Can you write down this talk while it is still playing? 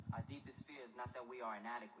not that we are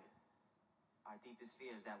inadequate. Our deepest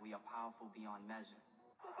fear is that we are powerful beyond measure.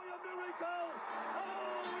 It'll be a miracle!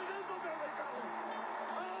 Oh, it is a miracle!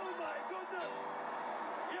 Oh my goodness!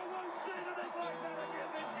 You won't see anything like that again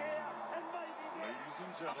this year, and maybe Ladies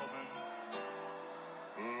and gentlemen,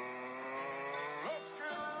 let's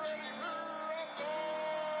get ready to rumble!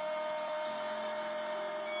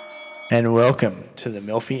 And welcome to the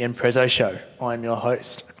Melfie and Prezzo Show. I'm your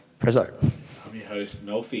host, Prezzo. I'm your host,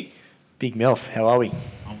 Melfie. Big Melf, how are we?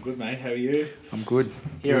 I'm good, mate. How are you? I'm good.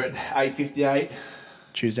 Here at 8:58.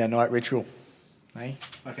 Tuesday night ritual. Hey,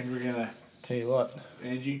 Fucking we're gonna tell you what.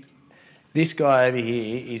 energy. This guy over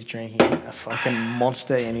here is drinking a fucking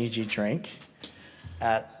Monster energy drink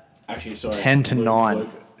at Actually, sorry. 10 to 9.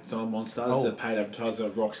 It's not a Monster. It's a paid advertiser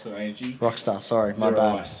of Rockstar Energy. Rockstar, sorry, my Zero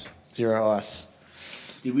bad. ice. Zero ice.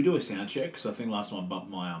 Did we do a sound check? Because I think last time I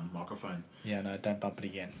bumped my microphone. Yeah, no, don't bump it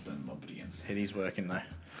again. Don't bump it again. It is working though.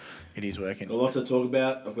 It is working. Got lots to talk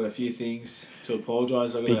about. I've got a few things to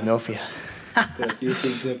apologise. Big Melfie. Got a few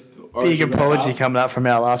things to... Big apology coming up from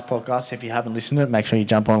our last podcast. If you haven't listened to it, make sure you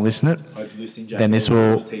jump on and listen to it. Hope you're listening, Jack. Then this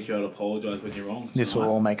will teach you how to apologise when you're wrong. This will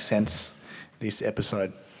all make sense, this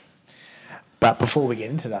episode. But before we get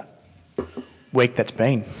into that, week that's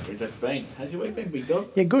been. How's your week been, big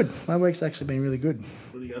dog? Yeah, good. My week's actually been really good.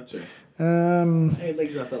 What are you up to? Yeah, Hey,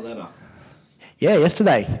 legs off that ladder.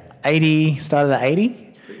 yesterday, 80, started at 80,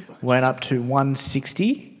 Pretty fucking went up to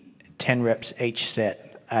 160, 10 reps each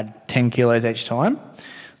set, at 10 kilos each time.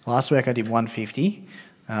 Last week I did 150.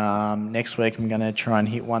 Next week I'm going to try and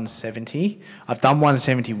hit 170. I've done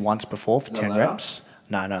 170 once before for 10 ladder? reps.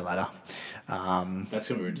 No ladder. That's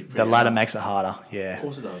going to be pretty The ladder hard. makes it harder, yeah. Of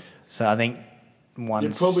course it does. So I think one.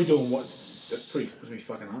 You're probably doing what? That's going to be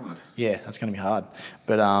fucking hard. Yeah, that's going to be hard.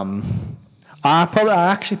 But I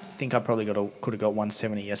actually think I probably could have got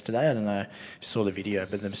 170 yesterday. I don't know if you saw the video,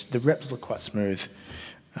 but the reps look quite smooth.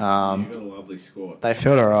 You've got a lovely squat. They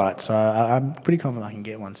felt all right, so I'm pretty confident I can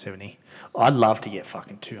get 170. I'd love to get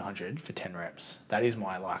fucking 200 for 10 reps. That is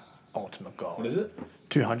my ultimate goal. What is it?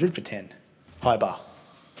 200 for 10. High bar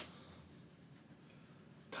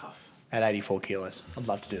Tough. at 84 kilos. I'd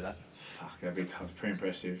love to do that. Fuck, that'd be tough. Pretty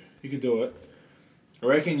impressive. You could do it. I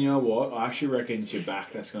reckon, you know what? I actually reckon it's your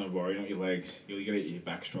back that's going to worry, not your legs. You got to get your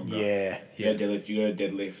back stronger. Yeah. You got to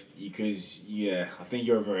deadlift. Because, I think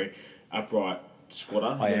you're a very upright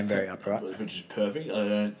squatter. I am very upright. Which is perfect. I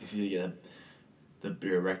don't you see the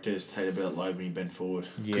erectors take a bit of load when you bend forward.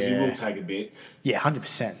 Because you Yeah. will take a bit. Yeah,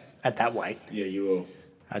 100% at that weight. Yeah, you will.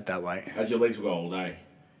 At that weight. As your legs will go all day.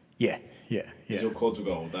 Yeah. As your quads will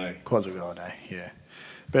go all day. Quads will go all day, yeah.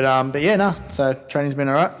 But yeah, no. So training's been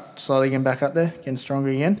all right. Slowly getting back up there, getting stronger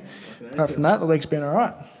again. Apart from that, the week's been all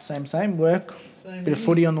right. Same work. Bit of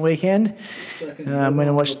footy on the weekend. Went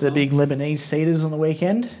and watched the big Lebanese Cedars on the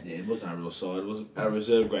weekend. Yeah, it wasn't a real side. It was a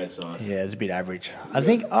reserve grade side. Yeah, it was a bit average. I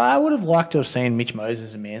think I would have liked to have seen Mitch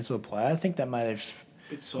Moses and Mansell play. I think that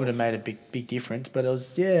would have made a big difference. But it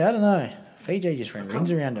was, I don't know. Fiji just ran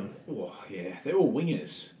rings around him. Oh, yeah. They're all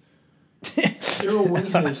wingers. They're all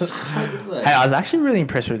wingers. Hey, I was actually really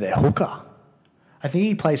impressed with their hooker. I think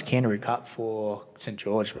he plays Kangaroo Cup for St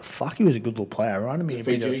George, but fuck, he was a good little player. Reminded me a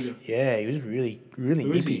bit of... Yeah, he was really Who is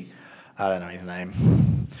nippy. he? I don't know his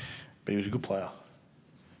name, but he was a good player.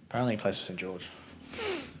 Apparently he plays for St George.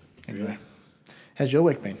 Anyway, how's your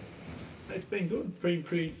week been? It's been good.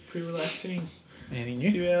 Pretty relaxing. Anything A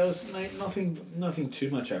new? few hours. Mate, nothing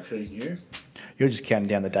too much actually new. You're just counting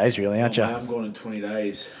down the days, really, aren't you? I'm going in 20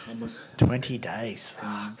 days. 20 days.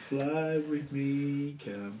 Come fly with me.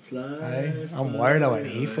 Come fly. Hey, I'm worried I won't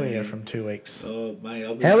hear for you from 2 weeks. Oh, mate.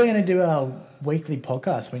 How are we going to do our weekly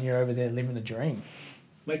podcast when you're over there living the dream?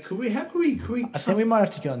 Mate, could we? I think we might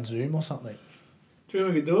have to go on Zoom or something. Do you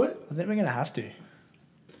think we could do it? I think we're going to have to.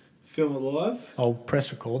 Film it live? I'll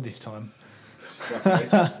press record this time. Fucking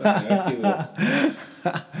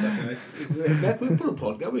we put a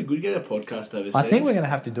podcast. We could get a podcast overseas. I think we're going to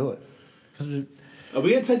have to do it. Are we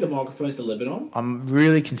going to take the microphones to Lebanon? I'm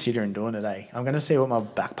really considering doing it, eh? I'm going to see what my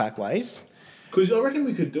backpack weighs. Because I reckon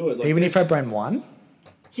we could do it. Like Even if I bring one?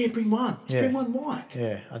 Yeah, bring one. Just Yeah. bring one mic.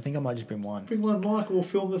 Yeah, I think I might just bring one. Bring one mic. We'll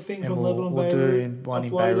film the thing And from we'll Lebanon, do Beirut. one in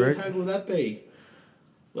Upload Beirut. it. How will that be?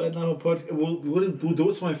 Let another podcast. We'll do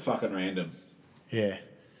it something fucking random. Yeah.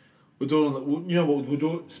 We'll do it on you know what? We'll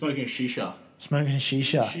do it smoking a shisha. Smoking a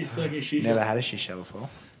shisha. Smoking a shisha. Never had a shisha before.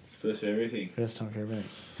 It's first for everything. First time for everything.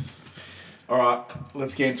 All right,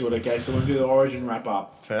 let's get into it. Okay, so we'll do the Origin wrap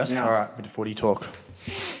up First? Now, All right, bit of footy talk.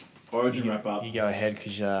 Origin wrap up. You go ahead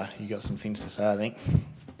because you got some things to say, I think.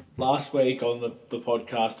 Last week on the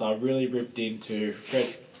podcast, I really ripped into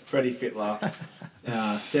Freddy Fitler,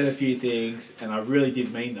 said a few things, and I really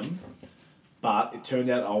did mean them. But it turned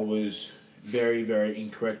out I was very, very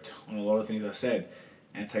incorrect on a lot of things I said.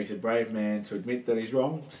 And it takes a brave man to admit that he's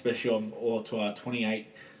wrong, especially on all to our 28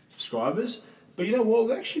 subscribers. But you know what?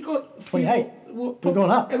 We've actually got 28. We're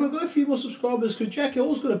going up. And we've got a few more subscribers because Jack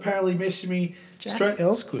Elsgood apparently messaged me Jack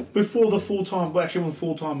Elsgood. before the full time. Well, actually, on the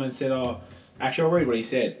full time and said, actually, I'll read what he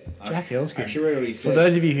said. Jack Elsgood. Actually, read what he said. For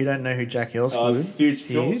those of you who don't know who Jack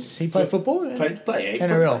Elsgood is, he played football? Played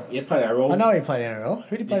NRL. He played NRL. I know he played NRL.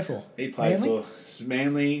 Who did he play for? He played Manly? for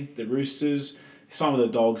Manly, the Roosters, some of the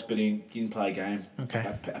Dogs, but he didn't play a game.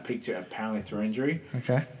 Okay. I picked it apparently through injury.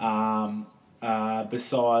 Okay.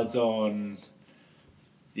 Besides on,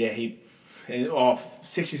 he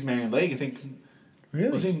 60th man in the league, I think.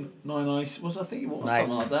 Really? Was he 99? Was I think it was Mate,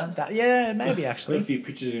 something like that. Yeah, maybe Got actually. a few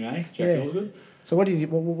pictures of him, eh? Jack Yeah. Elsgood. So what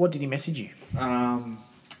did he message you?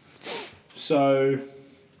 So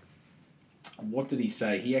what did he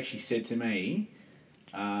say? He actually said to me,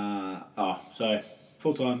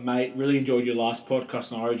 full time mate, really enjoyed your last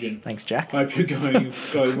podcast on Origin. Thanks, Jack. Hope you're going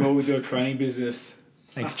well with your training business.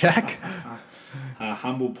 Thanks, Jack.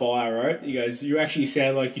 Humble pie, I wrote. He goes, you actually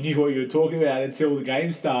sound like you knew what you were talking about until the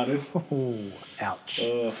game started. Oh, ouch.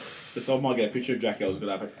 So I might get a picture of Jack Elsgood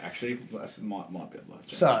up, actually. That might be a lot.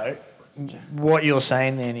 So, what you're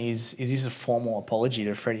saying then is this a formal apology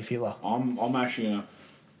to Freddy Fitler? I'm actually going to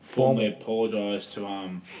formally apologise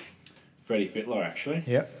to Freddy Fitler, actually.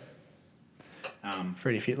 Yep.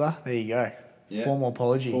 Freddy Fitler, there you go. Yeah. Formal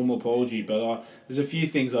apology. Formal apology, but there's a few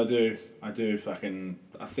things I think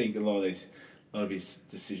a lot of his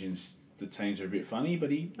decisions, the teams are a bit funny, but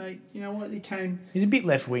you know what, He's a bit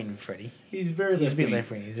left wing, Freddie. He's very He's left a bit wing.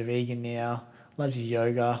 left wing. He's a vegan now. Loves his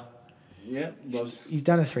yoga. Yeah, He's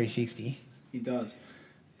done a 360. he does.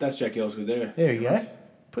 That's Jack Elsgood there. There you go.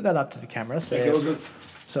 Put that up to the camera Jack Elsgood,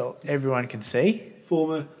 so everyone can see.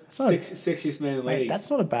 former not- sexiest man in the Mate, league. that's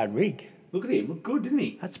not a bad rig. Look at him, look good, didn't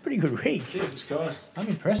he? That's a pretty good rig. Jesus Christ. I'm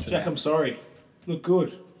impressed with Jack, that. I'm sorry. Look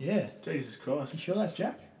good. Yeah. Jesus You Christ. sure that's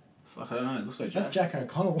Jack? Fuck, I don't know. It looks like Jack. That's Jack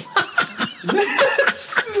O'Connell.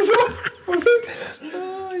 Was it?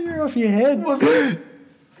 Oh, you're off your head. Was it?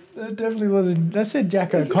 That definitely wasn't. That said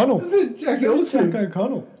Jack O'Connell. Is it Jack That was Jack Elsgood?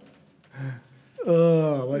 O'Connell.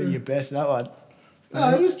 Oh, what are you best that one? No,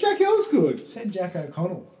 it was Jack Elsgood. Said Jack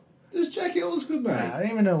O'Connell. It was Jack Elsgood, mate. I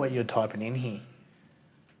don't even know what you're typing in here.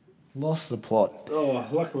 Lost the plot. Oh,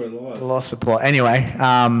 lucky we're alive. Lost the plot. Anyway,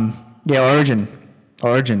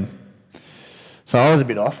 Origin. So I was a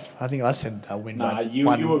bit off. I think I said a win Nah, by you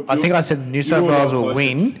one. were- I think I said New South Wales will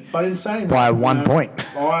win But in saying by that, 1 point.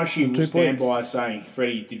 I actually will 2 stand points. by saying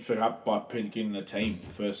Freddie did fuck up by picking the team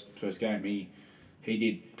first game. He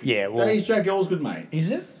did. Yeah, well- that is Jack Elsgood, mate. Is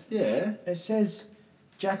it? Yeah. It says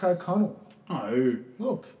Jack O'Connell. No,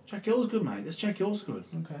 Look. Jack Elsgood, mate. That's Jack Elsgood.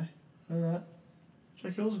 Okay. All right.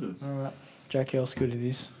 Jack Elsgood. All right. Jack Elsgood it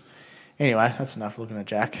is. Anyway, that's enough looking at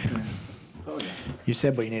Jack. Told you. You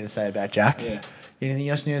said what you need to say about Jack. Yeah. Anything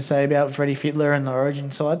else you need to say about Freddy Fitler and the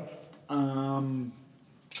Origin side? Or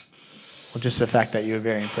just the fact that you were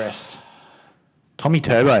very impressed? Tommy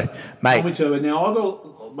Turbo. Mate. Tommy Turbo.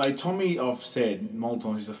 Now Tommy. I've said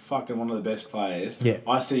multiple times he's a fucking one of the best players. Yeah.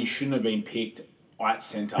 I said he shouldn't have been picked at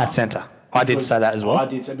centre. At centre. I did say that as well. I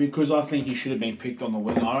did say because I think he should have been picked on the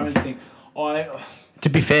wing. I don't think To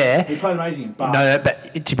be fair, he played amazing, but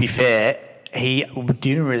but to be fair, he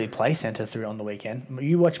didn't really play centre through on the weekend.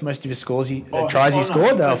 You watch most of his scores, tries he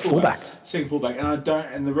scored, they were fullback. Second fullback,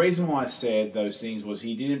 and the reason why I said those things was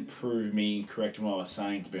he didn't prove me correct in what I was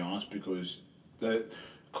saying, to be honest, because the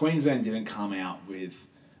Queensland didn't come out with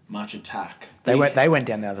much attack. They went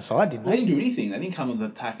down the other side, didn't They they? didn't do anything. They didn't come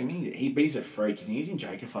with attack. I mean, he's a freak. He's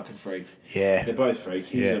Jake a fucking freak. Yeah. They're both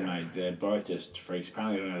freaks. Yeah. Mate. They're both just freaks.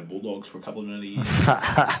 Apparently, they don't have Bulldogs for a couple of years.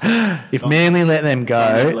 If Manly let them go,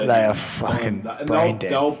 Let they them- are fucking and brain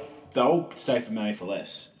dead. They'll stay for Manly for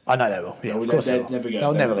less. I know they will. Yeah, of course they will. Never go.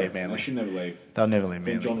 They'll never go. leave Manly. They should never leave. They'll never leave I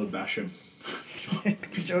think Manly. John would bash him.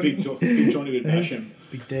 Big Johnny. Big Johnny would bash him.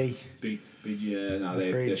 Big D. Big, yeah, no, The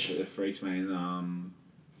they're fridge. freaks, man.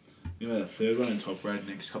 You know, the third one in top grade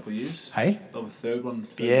next couple of years. Hey? They'll have a third one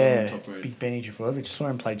in Yeah. top grade. Big Benny Javovic. Saw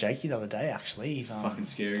him play Jakey the other day, actually. He's Fucking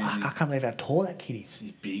scary. Fuck, Isn't I can't believe how tall that kid is. he?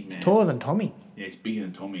 He's big, man. Taller than Tommy. Yeah, he's bigger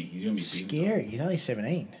than Tommy. He's gonna be big. Scary. He's only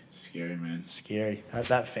 17. Scary, man. Scary.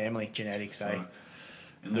 That family, genetics, eh? Fuck.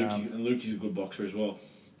 And Lukey's a good boxer as well.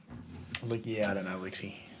 Look, yeah, I don't know,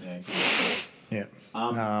 Lixie. Yeah. Good.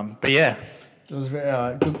 Yeah. But yeah, it was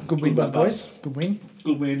very good win by the boys. Good win.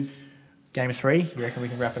 Good win. Game 3. You reckon we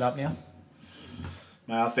can wrap it up now?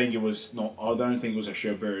 Mate, I think it was not. I don't think it was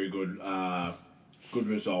actually a very good, good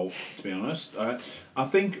result. To be honest, I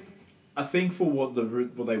think for what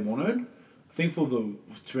they wanted, I think to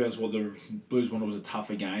be honest, what the Blues wanted was a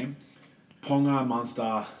tougher game. Ponga,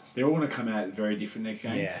 Munster, they're all going to come out very different next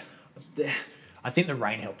game. Yeah. I think the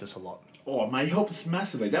rain helped us a lot. Oh, mate, it helped us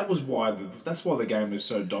massively. That's why the game was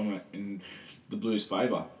so dominant in the Blues'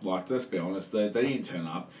 favour. Like, let's be honest, they didn't turn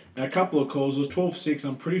up. And a couple of calls, it was 12-6.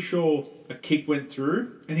 I'm pretty sure a kick went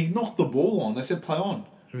through, and he knocked the ball on. They said play on.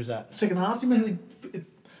 Who was that? Second half, you remember they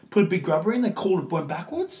put a big grubber in, they called it, went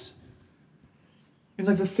backwards? In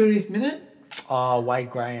like the 30th minute? Oh, Wade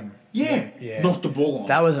Graham. Yeah. Knocked the ball on.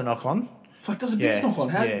 That was a knock on. Fuck, that was a big knock on.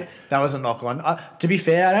 That was a knock on. To be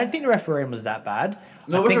fair, I don't think the refereeing was that bad.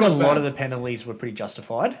 No, I think a was lot bad. of the penalties were pretty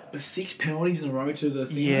justified. But 6 penalties in a row to the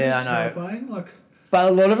thing. Yeah, I know. Playing, like, But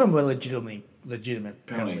a lot of them were legitimate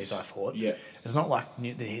penalties, I thought. Yeah. It's not like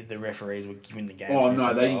the referees were giving the game. Oh, to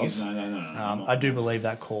no, they didn't themselves. give... No. I do believe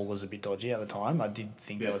that call was a bit dodgy at the time. I did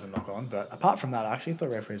think there was a knock on. But apart from that, I actually thought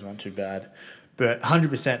referees weren't too bad. But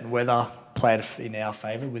 100% weather played in our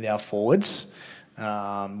favour with our forwards.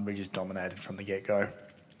 We just dominated from the get-go.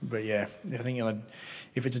 But yeah, I think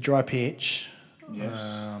if it's a dry pitch,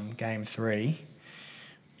 Yes. game 3,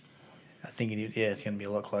 I think it's going to be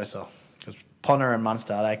a lot closer. Because Ponner and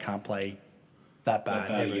Munster, they can't play that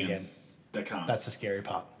bad ever again. They can't. That's the scary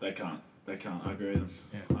part. They can't. I agree with them.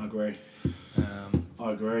 Yeah. I agree.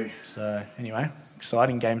 I agree. So anyway,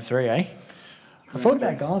 exciting game 3, eh? I thought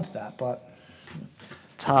about going to that, but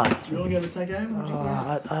it's hard. Do you want to go to that game?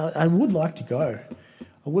 I would like to go.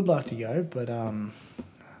 But I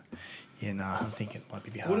think it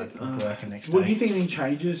might be hard working next day. What do you think? Any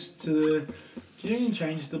changes to the? Do you think any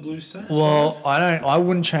changes to the Blues side? Well, I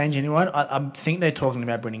wouldn't change anyone. I think they're talking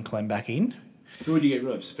about bringing Clem back in. Who would you get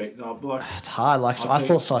rid of? It's hard. I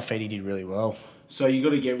thought Saifidi did really well. So you got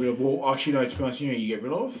to get rid of. Well, actually, no. To be honest, you get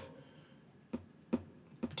rid of.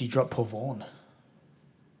 Did you drop Paul Vaughan?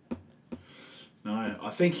 No, I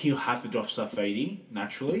think he'll have to drop Safidi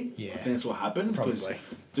naturally. Yeah. I think that's what happened because Probably.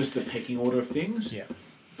 just the pecking order of things. Yeah.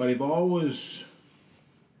 But if I was,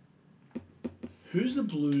 who's the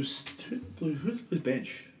Blues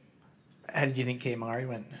bench? How did you think Keir Murray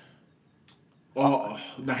went? Oh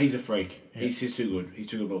no, he's a freak. Yeah. He's too good. He's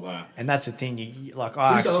too good of a player. And that's the thing. Who's the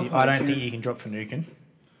other player? I don't think you can drop Finucane.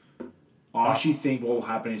 I actually think what will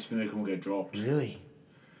happen is Finucane will get dropped. Really?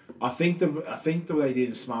 I think the way they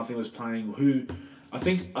did the smart thing was playing who. I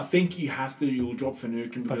think you'll drop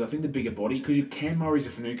Finucane because I think the bigger body because Cam Murray's a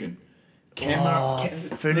Finucane.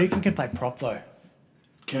 Finucane can play prop though.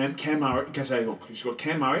 Cam Murray. Okay, so look, you've got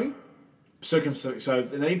Cam Murray. So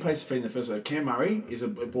then he plays Freddy in the first. So Cam Murray is a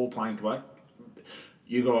ball playing guy.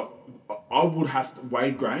 You got. I would have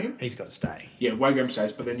Wade Graham. He's got to stay. Yeah, Wade Graham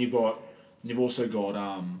stays, but then you've also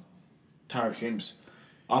got Tarek Sims.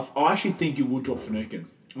 I actually think you would drop Finucane.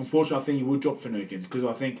 Unfortunately, I think you would drop Finucane because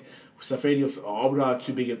I think Safidi. I would rather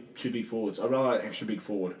two big forwards. I'd rather an extra big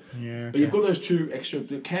forward. Yeah. Okay. But you've got those two extra.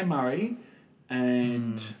 Cam Murray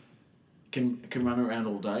and can run around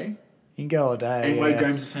all day. You can go all day. And Wade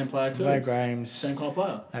Graham's the same player too. Wade Graham's Same kind of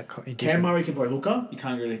player. different. Cam Murray can play hooker. You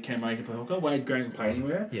can't go to Cam Murray can play hooker. Wade Graham can play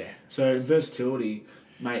anywhere. Yeah. So in versatility,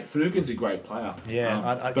 mate, Finucane's a great player.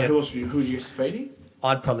 Yeah. But who else? Who would you get Safidi?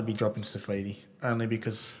 I'd probably be dropping Safidi only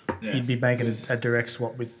because you'd be making a direct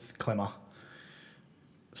swap with Clemmer.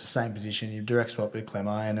 It's the same position. You direct swap with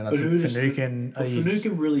Clemmer, and then I think Finucane.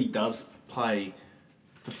 Finucane really does play.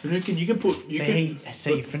 The Finucane, you can put.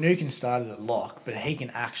 Finucane started at lock, but he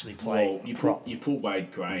can actually play prop. You put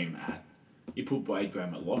Wade Graham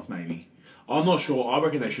at lock maybe. I'm not sure. I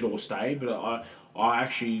reckon they should all stay, but I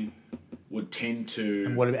actually would tend to.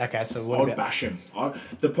 And what about I would bash him.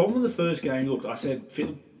 The problem with the first game, look, I said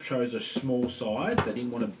Fitler chose a small side. They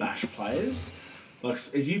didn't want to bash players. Like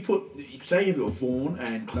if you say you've got Vaughan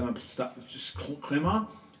and Clemmer, Clemmer,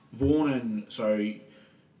 Vaughan and sorry.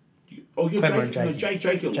 Oh, you're Clemmer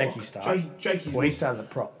Jakey at lock. Jakey started. Well, he started at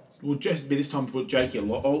prop. Well, just by this time put Jakey at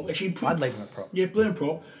lock. Oh, actually, I'd leave him at prop. Yeah, put him at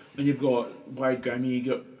prop. And you've got Wade Graham. You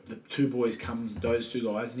got the two boys come. Those two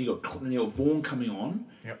guys. And you got Vaughan coming on.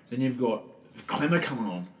 Yep. Then you've got Clemmer coming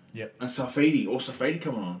on. Yep. And Safidi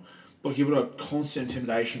coming on. Like you've got constant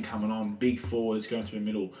intimidation coming on. Big forwards going through the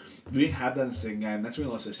middle. We didn't have that in the second game. That's when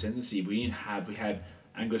we lost the ascendancy. We had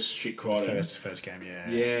Angus shit Crichton. First game, yeah.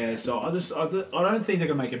 Yeah, so I don't think they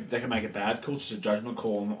can make a bad call. It's just a judgment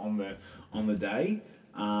call on the day.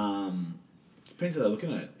 Depends how they're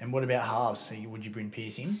looking at it. And what about halves? So would you bring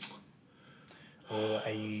Pearce in? Or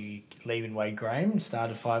are you leaving Wade Graham, start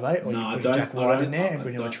at 5'8", or you put Jack White in there and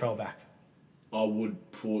bring Latrell back? I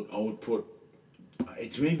would put.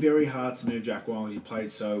 It's been very hard to move Jack White. He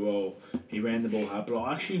played so well. He ran the ball hard, but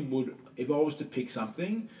I actually would. If I was to pick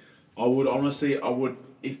something, I would honestly.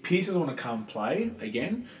 If Pearce doesn't want to come play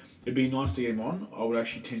again, it'd be nice to get him on. I would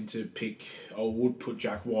actually tend to put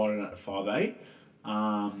Jack White in at 5'8".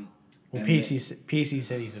 Well, PC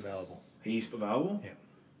said he's available. He's available? Yeah.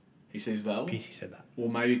 He says available? PC said that. Well,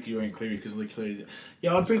 maybe you're in Cleary because Lee Cleary's...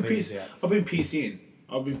 Yeah, I'd bring Cleary's PC... out. I'd bring PC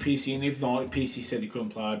in. If not, if PC said he couldn't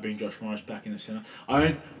play, I'd bring Josh Morris back in the centre. I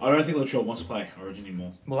don't think Latrell wants to play Origin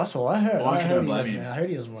anymore. Well, that's what I heard. I heard don't blame him. I heard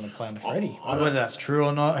he doesn't want to play under Freddie. I don't- Whether that's true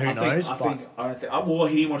or not, who knows? Well,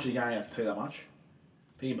 he didn't watch the game, I can tell you that much.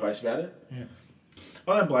 He didn't post about it. Yeah.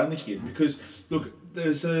 I don't blame the kid because, look,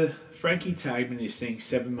 there's Frankie tagged me this thing,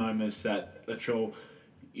 7 moments that Latrell,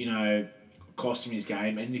 cost him his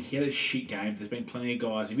game, and he had a shit game. There's been plenty of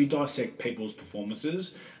guys. If you dissect people's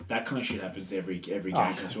performances, that kind of shit happens every game.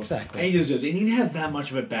 As well. Exactly. And he deserves it. He didn't have that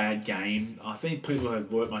much of a bad game. I think people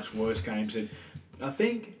have much worse games. And I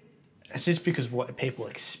think It's just because what people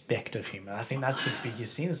expect of him. And I think that's the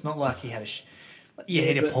biggest thing. It's not like he had he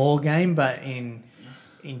had a poor game, but in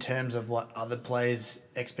terms of what other players'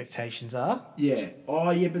 expectations are. yeah.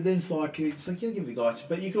 Oh yeah, but then it's like you don't give the guy.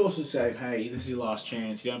 But you could also say, hey, this is your last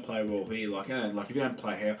chance. You don't play well here. Like if you don't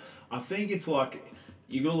play here, I think it's like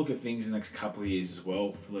you got to look at things in the next couple of years as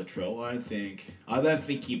well for Latrell. I don't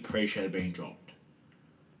think he appreciated being dropped.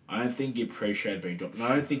 And I don't think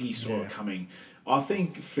he saw it coming. I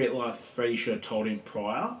think Freddie should have told him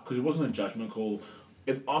prior because it wasn't a judgment call.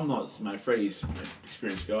 If I'm not, Freddie's an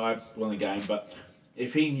experienced guy, won the game, but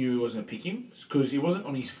if he knew he wasn't going to pick him, because he wasn't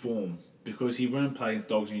on his form, because he went and played against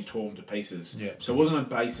Dogs and he tore him to pieces. Yeah. So it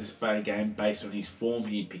wasn't a game based on his form.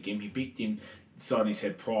 He didn't pick him. He picked him, decided he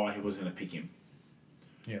said prior he wasn't going to pick him.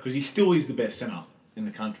 Yeah. Because he still is the best centre in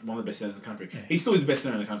the country, one of the best centres in the country. Yeah. He still is the best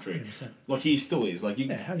centre in the country. 100%. Like he still is. Like you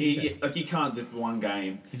can't dip one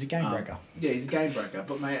game. He's a game breaker. Yeah, he's a game breaker.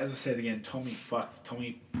 But mate, as I said again, Tommy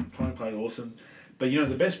played awesome. But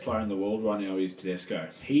the best player in the world right now is Tedesco.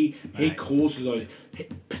 He causes those.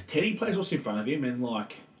 Teddy plays what's in front of him, and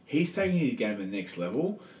he's taking his game to the next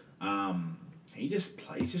level. He's just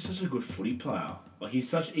such a good footy player.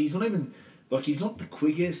 He's not the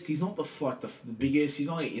quickest. He's not the biggest. He's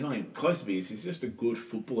not even close to biggest. He's just a good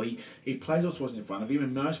footballer. He plays what's in front of him,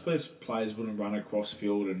 and most players wouldn't run across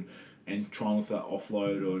field and try and look for that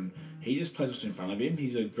offload. And he just plays what's in front of him.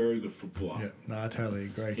 He's a very good footballer. Yeah, no, I totally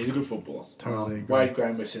agree. He's a good footballer. Totally agree. Wade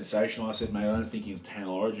Graham was sensational. I said, mate, I don't think he'll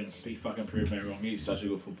handle Origin. He fucking proved me wrong. He's such a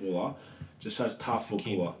good footballer. Just such a tough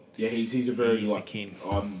footballer. Yeah, he's a very a king.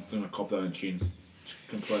 I'm gonna cop that on chin. It's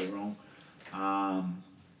completely wrong.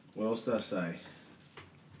 What else did I say?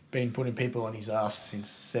 Been putting people on his ass since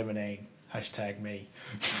 17. #me.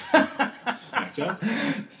 Smacked you?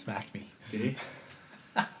 Smacked me. Did he?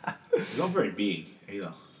 He's not very big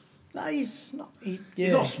either. No, he's not.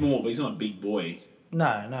 He's not small, but he's not a big boy.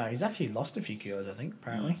 No, he's actually lost a few kilos, I think,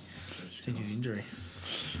 apparently, since his injury.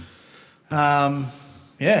 Yeah.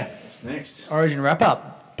 What's next? Origin wrap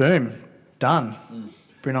up. Boom. Done.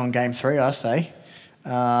 Bring on game 3, I say.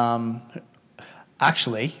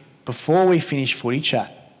 Actually, before we finish footy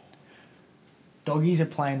chat, Doggies are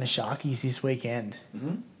playing the Sharkies this weekend.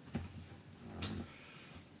 Mm-hmm.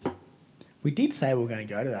 We did say we were going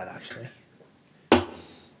to go to that, actually.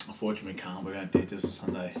 Unfortunately, we can't. We're going to do this on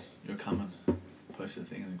Sunday. You're coming. Post the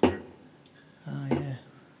thing in the group. Oh, yeah.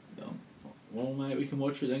 Well, mate, we can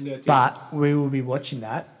watch it then go. But we will be watching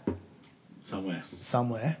that somewhere,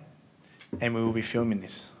 and we will be filming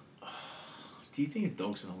this. Do you think the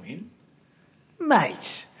Dogs are going to win?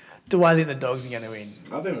 Mate, do I think the Dogs are going to win?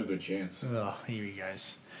 I think we're a good chance. Oh, here he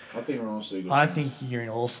goes. I think we're honestly a good I chance. think you're in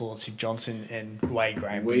all sorts if Johnson and Wade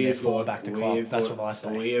Graham bring their forward back to club. That's what I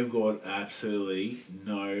say. We have got absolutely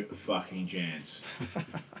no fucking chance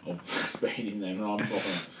of beating them. And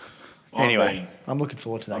I'm looking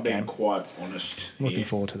forward to that I'm game. being quite honest. Looking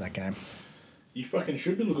forward to that game. You fucking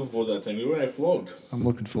should be looking forward to that team. We won't have flogged. I'm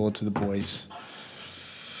looking forward to the boys.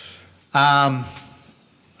 All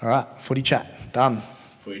right, footy chat done.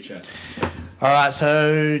 Footy chat. All right,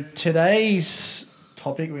 so today's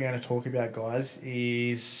topic we're going to talk about, guys,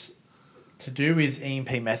 is to do with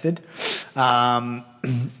EMP method. Put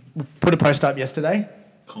a post up yesterday.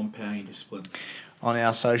 Compounding discipline. On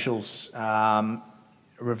our socials,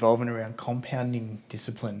 revolving around compounding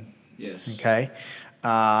discipline. Yes. Okay.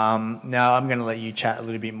 Now I'm going to let you chat a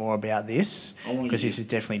little bit more about this because this is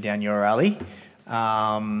definitely down your alley.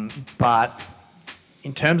 But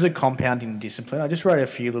in terms of compounding discipline, I just wrote a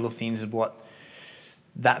few little things of what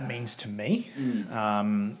that means to me,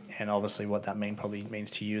 and obviously what that probably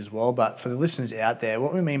means to you as well. But for the listeners out there,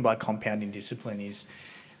 what we mean by compounding discipline is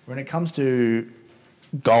when it comes to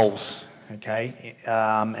goals, okay,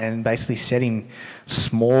 and basically setting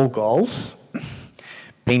small goals,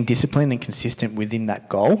 being disciplined and consistent within that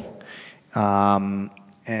goal, and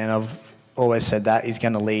and I've always said that is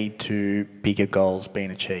going to lead to bigger goals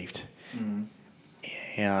being achieved.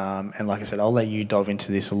 And like I said, I'll let you dive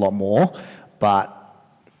into this a lot more, but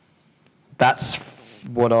that's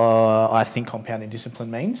what I think compounding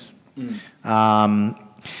discipline means.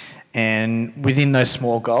 And within those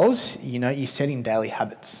small goals, you're setting daily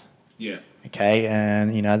habits. Yeah. Okay,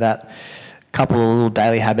 and that couple of little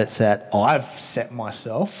daily habits that I've set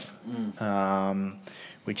myself,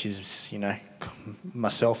 which is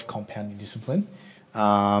myself compounding discipline.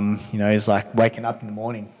 Is like waking up in the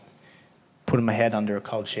morning, putting my head under a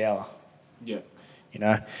cold shower. Yeah.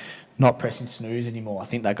 Not pressing snooze anymore. I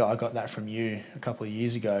think I got that from you a couple of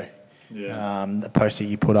years ago. Yeah. The post that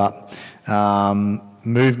you put up.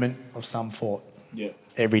 Movement of some sort. Yeah.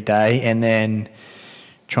 Every day, and then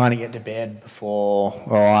trying to get to bed before.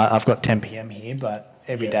 Well, I've got 10 p.m. here, but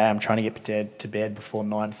every day I'm trying to get to bed before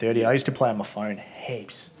 9:30. I used to play on my phone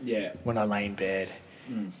heaps. Yeah. When I lay in bed.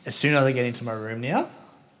 As soon as I get into my room now,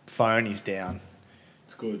 phone is down.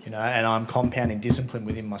 It's good. And I'm compounding discipline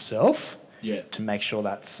within myself. Yeah. To make sure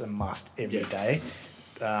that's a must every day.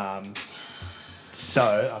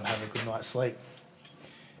 So I'm having a good night's sleep.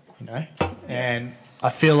 And I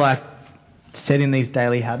feel like setting these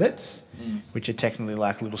daily habits, which are technically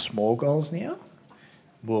like little small goals now,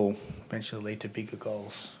 will eventually lead to bigger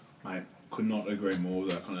goals. Mate, could not agree more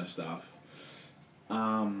with that kind of stuff.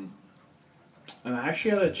 And I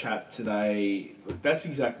actually had a chat today. That's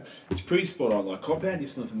exactly. It's pretty spot on. Like compound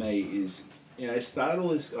discipline for me is, it started all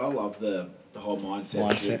this. I love the whole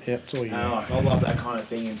mindset. Shit. Yeah, it's all you. I love that kind of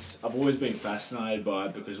thing. I've always been fascinated by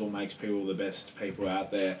it because what makes people the best people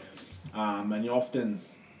out there. And you often,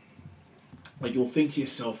 you'll think to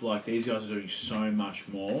yourself, these guys are doing so much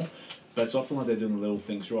more, but it's often like they're doing the little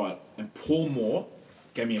things right. And Paul Moore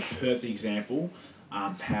gave me a perfect example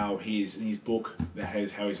how in his book,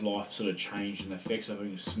 how his life sort of changed and affects of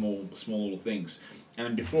small little things.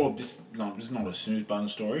 And before, this is not a snooze button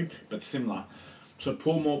story, but similar. So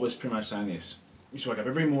Paul Moore was pretty much saying this. He used to wake up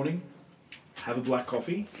every morning, have a black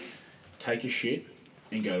coffee, take a shit,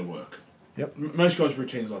 and go to work. Yep. Most guys'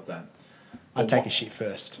 routines like that. I'd take a shit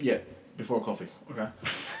first. Yeah, before a coffee. Okay.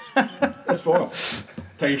 That's fine.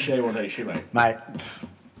 Take a shit, you want to take a shit, mate. Mate.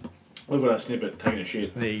 Look at that snippet, taking a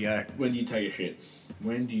shit. There you go. When do you take a shit?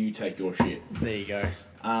 When do you take your shit? There you go.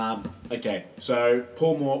 Okay, so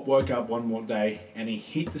Paul Moore woke up one more day and he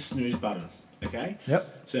hit the snooze button. Okay?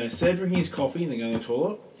 Yep. So instead of drinking his coffee and then going to the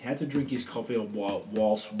toilet, he had to drink his coffee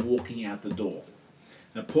whilst walking out the door.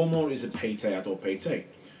 Now, Paul Moore is a PT, outdoor PT.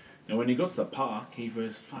 Now, when he got to the park, he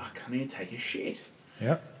goes, fuck, I need to take a shit.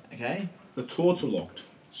 Yep. Okay? The toilets were locked.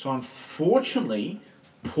 So, unfortunately,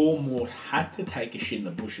 Paul Moore had to take a shit in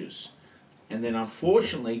the bushes. And then,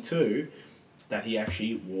 unfortunately, too, that he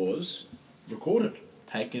actually was recorded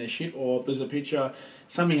taking a shit, or there's a picture,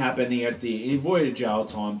 something happened, he avoided jail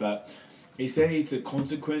time, but he said it's the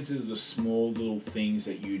consequences of the small little things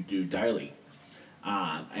that you do daily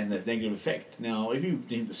and the negative effect. Now, if you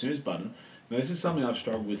hit the snooze button, now this is something I've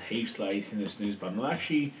struggled with heaps lately in the snooze button. I've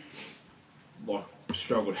actually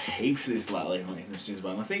struggled heaps with this lately in the snooze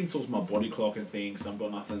button. I think it's also my body clock and things. I've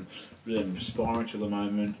got nothing really I'm aspiring to at the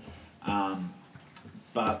moment.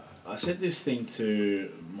 But I said this thing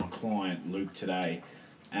to my client, Luke, today,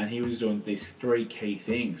 and he was doing these 3 key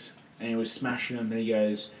things. And he was smashing them, and he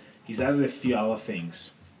goes, he's added a few other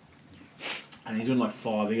things. And he's doing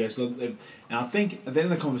 5. He goes, and I think at the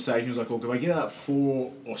end of the conversation, he was like, well, can I get out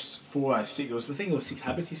 4 out of 6? It was, I think it was 6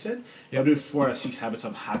 habits, he said. If I do 4 out of 6 habits,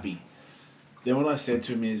 I'm happy. Then what I said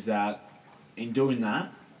to him is that in doing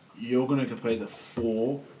that, you're going to complete the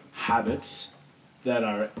 4 habits that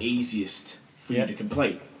are easiest for you to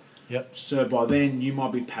complete. Yep. So by then, you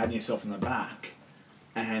might be patting yourself on the back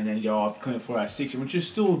and then go, I've cleaned 4 out of 6, which is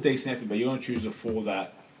still a decent effort, but you're going to choose the 4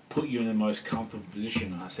 that put you in the most comfortable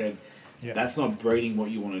position. And I said, that's not breeding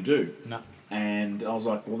what you want to do. No. And I was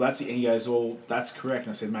like, well, that's it. And he goes, well, that's correct.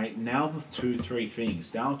 And I said, mate, now the 2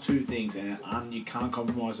 things, and you can't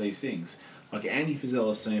compromise these things. Like Andy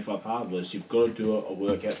Frizzella's 75 hard list, you've got to do a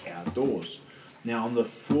workout outdoors. Now, on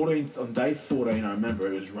day 14, I remember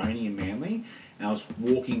it was raining in Manly, and I was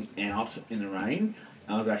walking out in the rain,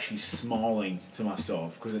 and I was actually smiling to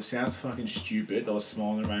myself, because it sounds fucking stupid. I was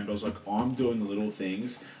smiling in the rain, but I was like, I'm doing the little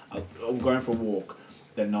things. I'm going for a walk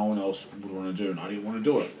that no one else would want to do, and I didn't want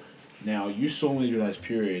to do it. Now, you saw me during those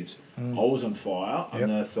periods. I was on fire. I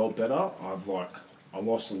never felt better. I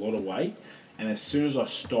lost a lot of weight, and as soon as I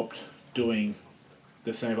stopped doing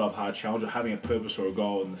the 75 hard challenge or having a purpose or a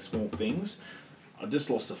goal in the small things, I just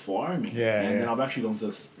lost the fire in me. Then I've actually gone to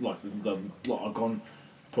this, I've gone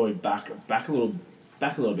probably back a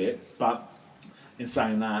little bit. But in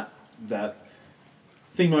saying that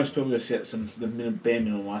I think most people just set bare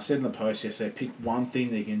minimum. I said in the post yesterday, pick one thing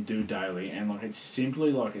that you can do daily, and like it's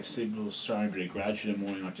simply like a simple throwing a bit of gratitude in the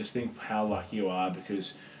morning. Like just think how lucky you are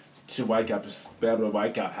because to wake up, just be able to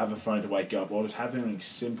wake up, have a phone to wake up, or just have something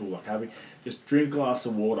simple like just drink a glass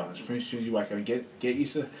of water as soon as you wake up and get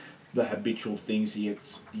used to the habitual things you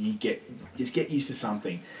get. Just get used to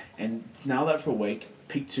something, and nail that for a week.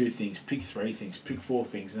 Pick 2 things, pick 3 things, pick 4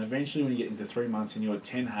 things, and eventually when you get into 3 months and you have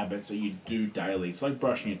 10 habits that you do daily, it's like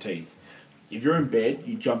brushing your teeth. If you're in bed,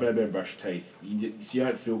 you jump out of bed and brush your teeth. You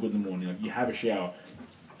don't feel good in the morning. Like you have a shower.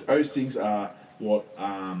 Those things are what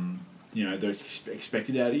they're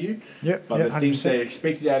expected out of you. Yep. But the things they're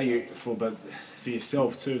expected out of you for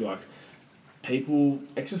yourself too, like people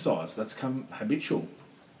exercise. That's become habitual.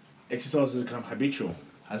 Exercise has become habitual,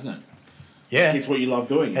 hasn't it? Yeah. It's what you love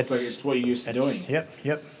doing. It's what you're used to doing. Yep.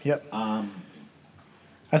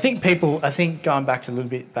 I think going back to a little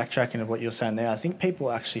bit, backtracking to what you're saying there, I think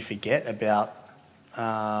people actually forget about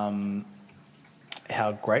how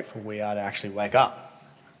grateful we are to actually wake up.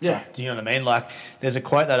 Yeah. Do you know what I mean? Like, there's a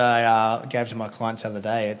quote that I gave to my clients the other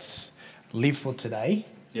day. It's live for today.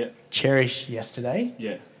 Yeah. Cherish yesterday.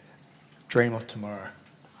 Yeah. Dream of tomorrow.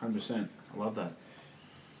 100%. I love that.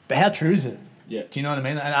 But how true is it? Yeah. Do you know what I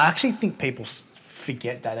mean? And I actually think people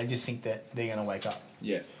forget that. They just think that they're going to wake up.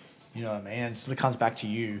 Yeah. You know what I mean? And so it comes back to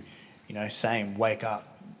you, saying wake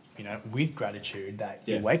up, with gratitude that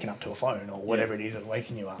you're waking up to a phone or whatever it is that's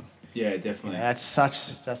waking you up. Yeah, definitely. I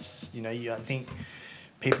think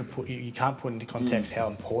people you can't put into context how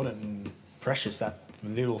important and precious that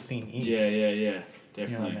little thing is. Yeah.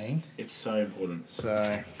 Definitely. You know what I mean? It's so important.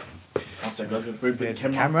 So, one second. there's the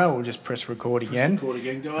camera. We'll just press record again. Record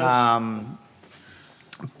again, guys.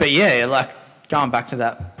 But yeah, like going back to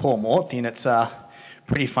that Paul Mort thing, it's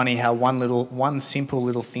pretty funny how one simple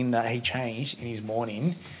little thing that he changed in his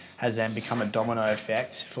morning has then become a domino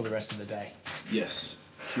effect for the rest of the day. Yes,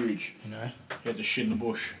 huge. You know, he had to shit in the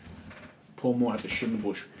bush. Paul Mort had to shit in the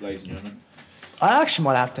bush, ladies and gentlemen. I actually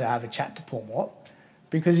might have to have a chat to Paul Mort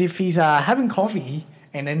because if he's having coffee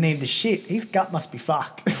and then need to shit, his gut must be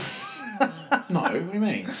fucked. No, what do you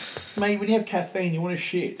mean? Mate, when you have caffeine, you want to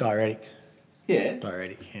shit. Diuretic. Yeah.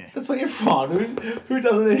 Diuretic, yeah. That's like everyone. Who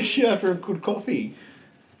doesn't need shit after a good coffee?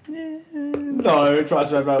 No,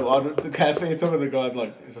 trust me, bro. The caffeine, it's talking the guy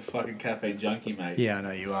like is a fucking caffeine junkie, mate. Yeah, I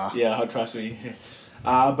know you are. Yeah, trust me.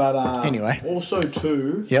 But anyway. Also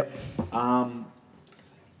too. Yep.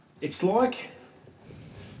 It's like,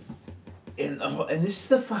 and this is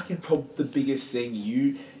the biggest thing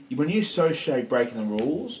when you associate breaking the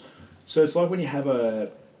rules. So it's like when you have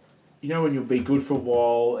when you'll be good for a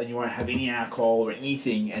while and you won't have any alcohol or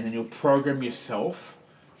anything, and then you'll program yourself.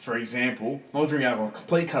 For example, not drinking alcohol,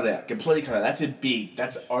 completely cut it out.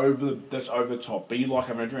 That's over the top. But you like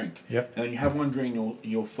having a drink. Yep. And then you have one drink,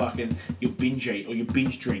 you'll binge eat or you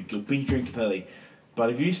binge drink completely. But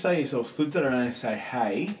if you say to yourself, flip that around and say,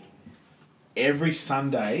 hey, every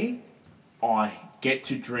Sunday I get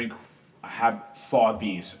to drink, I have 5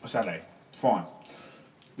 beers. Or Saturday, fine.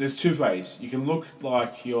 There's 2 ways. You can look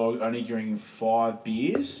like you're only drinking 5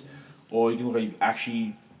 beers, or you can look like you've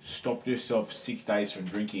actually stopped yourself 6 days from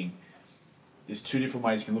drinking. There's 2 different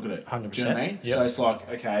ways you can look at it. 100%. Do you know what I mean? Yep. So it's like,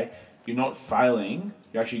 okay, you're not failing.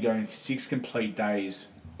 You're actually going 6 complete days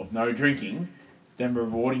of no drinking, then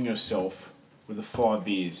rewarding yourself with the 5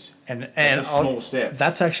 beers. And it's a small step.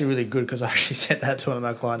 That's actually really good because I actually said that to one of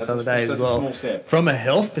my clients the other day as well. That's a small step. From a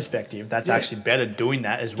health perspective, that's actually better doing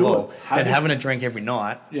that as well than having a drink every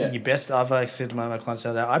night. Yeah. I've said to one of my clients the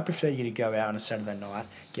other day, I prefer you to go out on a Saturday night,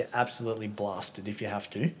 get absolutely blasted if you have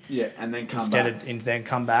to. Yeah, and then then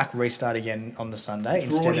come back, restart again on the Sunday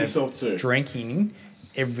instead of drinking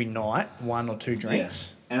every night 1 or 2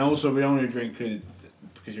 drinks. Yeah. And also, we don't want to drink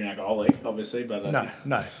because you're an alcoholic, obviously. But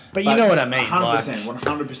no. But you know what I mean. 100%,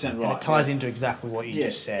 100% right. And it ties into exactly what you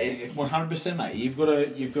just said. 100%, mate. You've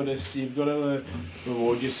got to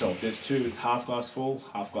reward yourself. There's 2: half glass full,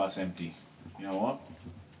 half glass empty. You know what?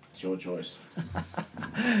 It's your choice.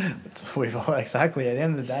 Exactly. At the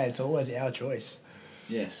end of the day, it's always our choice.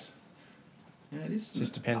 Yes. Yeah, it is.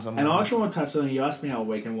 Just depends on. And I actually want to touch on. You asked me how a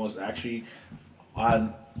weekend was. Actually, I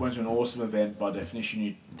went to an awesome event by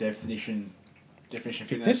Definition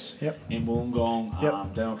Fitness in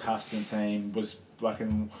Wollongong. Daniel Custom team was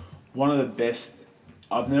fucking one of the best.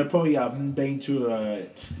 I've haven't been to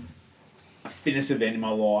a fitness event in my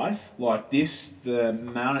life like this. The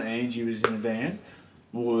amount of energy was in the van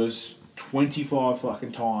was 25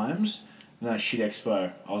 fucking times than that shit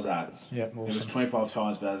expo I was at. Yeah, awesome. It was 25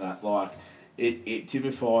 times better than that. Like it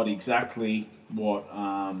typified exactly what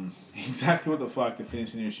the fuck the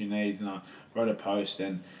fitness industry needs, and I wrote a post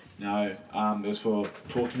and You know, it was for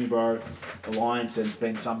Talk to Me Bro Alliance, and it's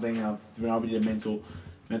been something I've been able to do a mental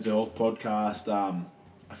health podcast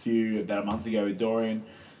about a month ago with Dorian.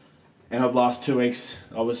 And over the last 2 weeks,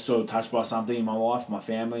 I was sort of touched by something in my life, my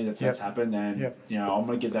family, that's happened. And, you know, I'm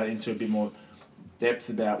going to get that into a bit more depth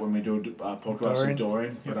about when we do a podcast with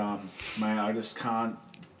Dorian. But, man, I just can't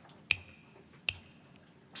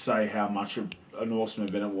say how much an awesome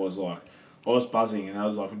event it was. Like, I was buzzing, and I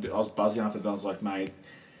was buzzing after that. I was like, mate.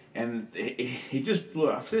 And he just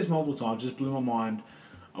blew, I've said this multiple times, just blew my mind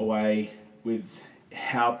away with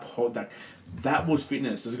how that was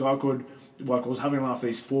fitness. There's a guy called... Like, I was having a laugh with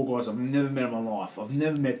these 4 guys I've never met in my life. I've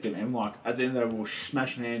never met them. And, like, at the end of the day, we were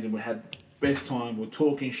smashing hands and we had best time. We were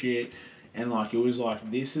talking shit. And, like, it was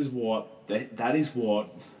like, this is what... That is what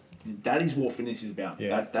fitness is about.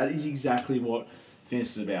 Yeah. That is exactly what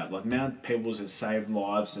fitness is about. Like, the amount of people has saved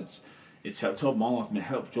lives. It's helped my life. It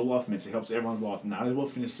helped your life. It helps everyone's life. And that is what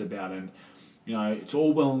fitness is about. And, you know, it's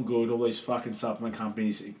all well and good. All these fucking supplement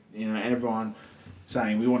companies, you know, everyone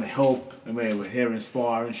saying we want to help and we're here to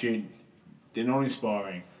inspire and shit. They're not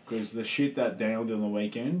inspiring, because the shit that Daniel did on the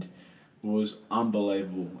weekend was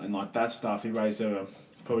unbelievable. And, like, that stuff, he raised over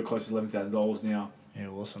probably close to $11,000 now. Yeah,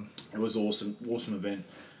 awesome. It was awesome event.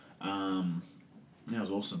 It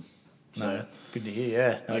was awesome. So, No, good to hear,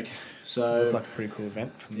 yeah. like, It so was like a pretty cool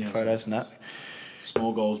event from the photos and that.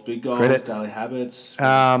 small goals, big goals, Credit. daily habits.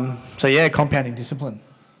 So, yeah, compounding discipline.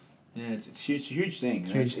 Yeah, it's huge. It's a huge thing.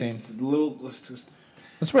 You know? Huge thing. It's a little. It's just,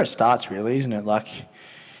 That's where it starts, really, isn't it? Like,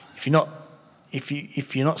 if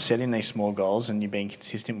you're not setting these small goals and you're being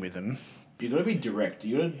consistent with them, you got to be direct.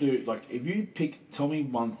 You got to do, like, if you tell me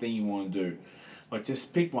one thing you want to do, like,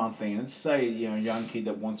 just pick one thing. Let's say, you know, a young kid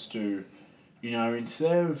that wants to, you know,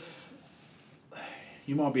 instead of,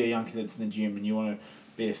 you might be a young kid that's in the gym and you want to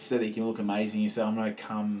be aesthetic, you look amazing. You say, I'm going to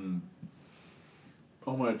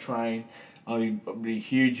train, I'll be a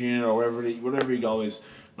huge unit or whatever your goal is.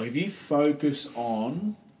 Like, if you focus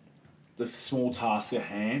on the small task at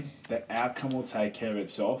hand, the outcome will take care of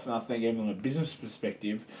itself. And I think even on a business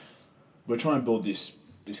perspective, we're trying to build this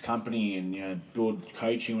company and, you know, build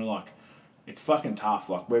coaching. We're like, it's fucking tough.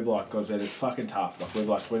 Like, we've like, God said, it's fucking tough.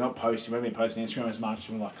 Like, we're not posting, we haven't been posting Instagram as much.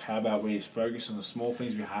 And we're like, how about we just focus on the small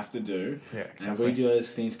things we have to do? Yeah, And if exactly. we do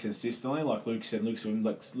those things consistently, like Luke said,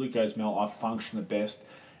 Luke goes, Mel, I function the best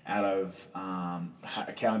out of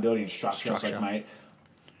accountability and structure. It's like, mate,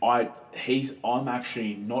 I'm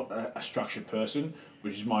actually not a structured person,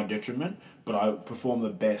 which is my detriment, but I perform the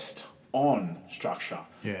best on structure.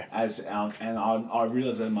 Yeah. And I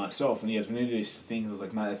realised that in myself. And yes, when I do these things, I was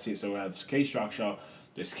like, mate, that's it. So we have key structure.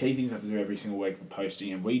 There's key things I have to do every single week for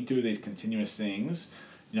posting, and we do these continuous things.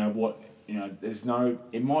 There's no.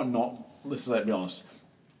 It might not. Let's be honest.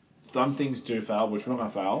 Some things do fail, which we're not going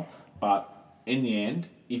to fail. But in the end,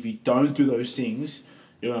 if you don't do those things,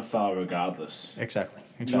 you're going to fail regardless. exactly.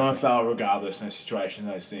 You're going to fail regardless in a situation,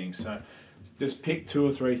 those things. So just pick 2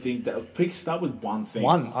 or 3 things. Start with one thing.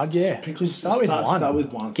 Just start with one. Start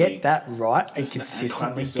with one thing. Get that right and Just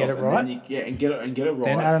consistently and get it right. And get it right.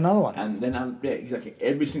 Then add another one. And then exactly.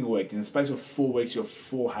 Every single week. In the space of 4 weeks, you have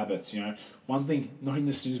 4 habits. You know, one thing, not hitting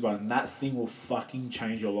the snooze button. That thing will fucking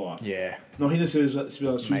change your life. Yeah. Not hitting the snooze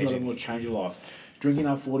button Amazing. will change your life. Drinking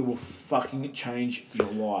enough water will fucking change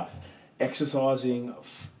your life. Exercising.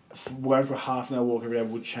 Going for a half an hour walk every day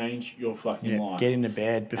will change your fucking life. Get into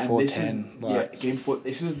bed before 10.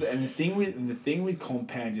 The thing with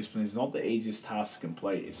compound discipline is not the easiest task to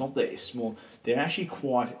complete. It's not the small. They're actually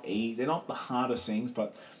quite easy. They're not the hardest things,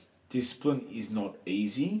 but discipline is not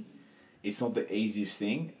easy. It's not the easiest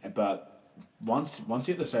thing. But once you have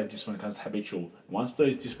to say discipline becomes habitual, once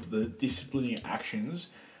those disciplining actions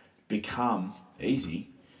become easy.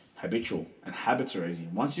 Habitual, and habits are easy.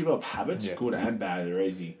 Once you develop habits, good and bad, are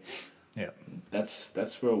easy. Yeah.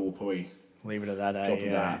 That's where we'll probably Leave it at that, drop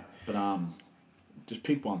that. But just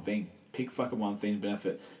pick one thing. Pick fucking one thing to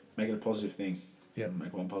benefit. Make it a positive thing. Yeah.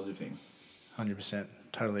 Make one positive thing. 100%.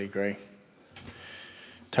 Totally agree.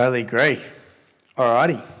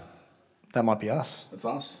 Alrighty. That might be us. That's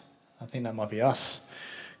us. I think that might be us.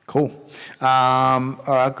 Cool. All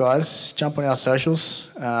right, guys. Jump on our socials.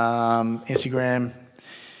 Instagram,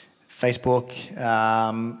 Facebook.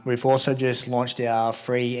 We've also just launched our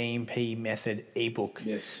free EMP method ebook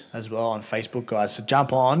as well on Facebook, guys. So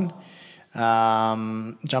jump on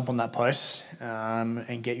that post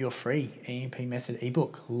and get your free EMP method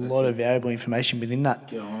ebook. A lot of valuable information within that.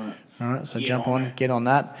 Get on it. All right, so get on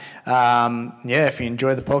that. If you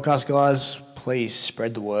enjoy the podcast, guys, please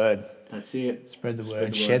spread the word. That's it. Spread the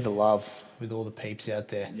word. Share the love with all the peeps out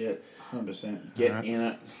there. Yeah, 100%. Get in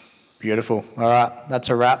it. Beautiful. All right, that's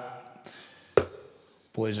a wrap.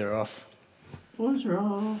 Boys are off. Boys are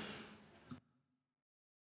off.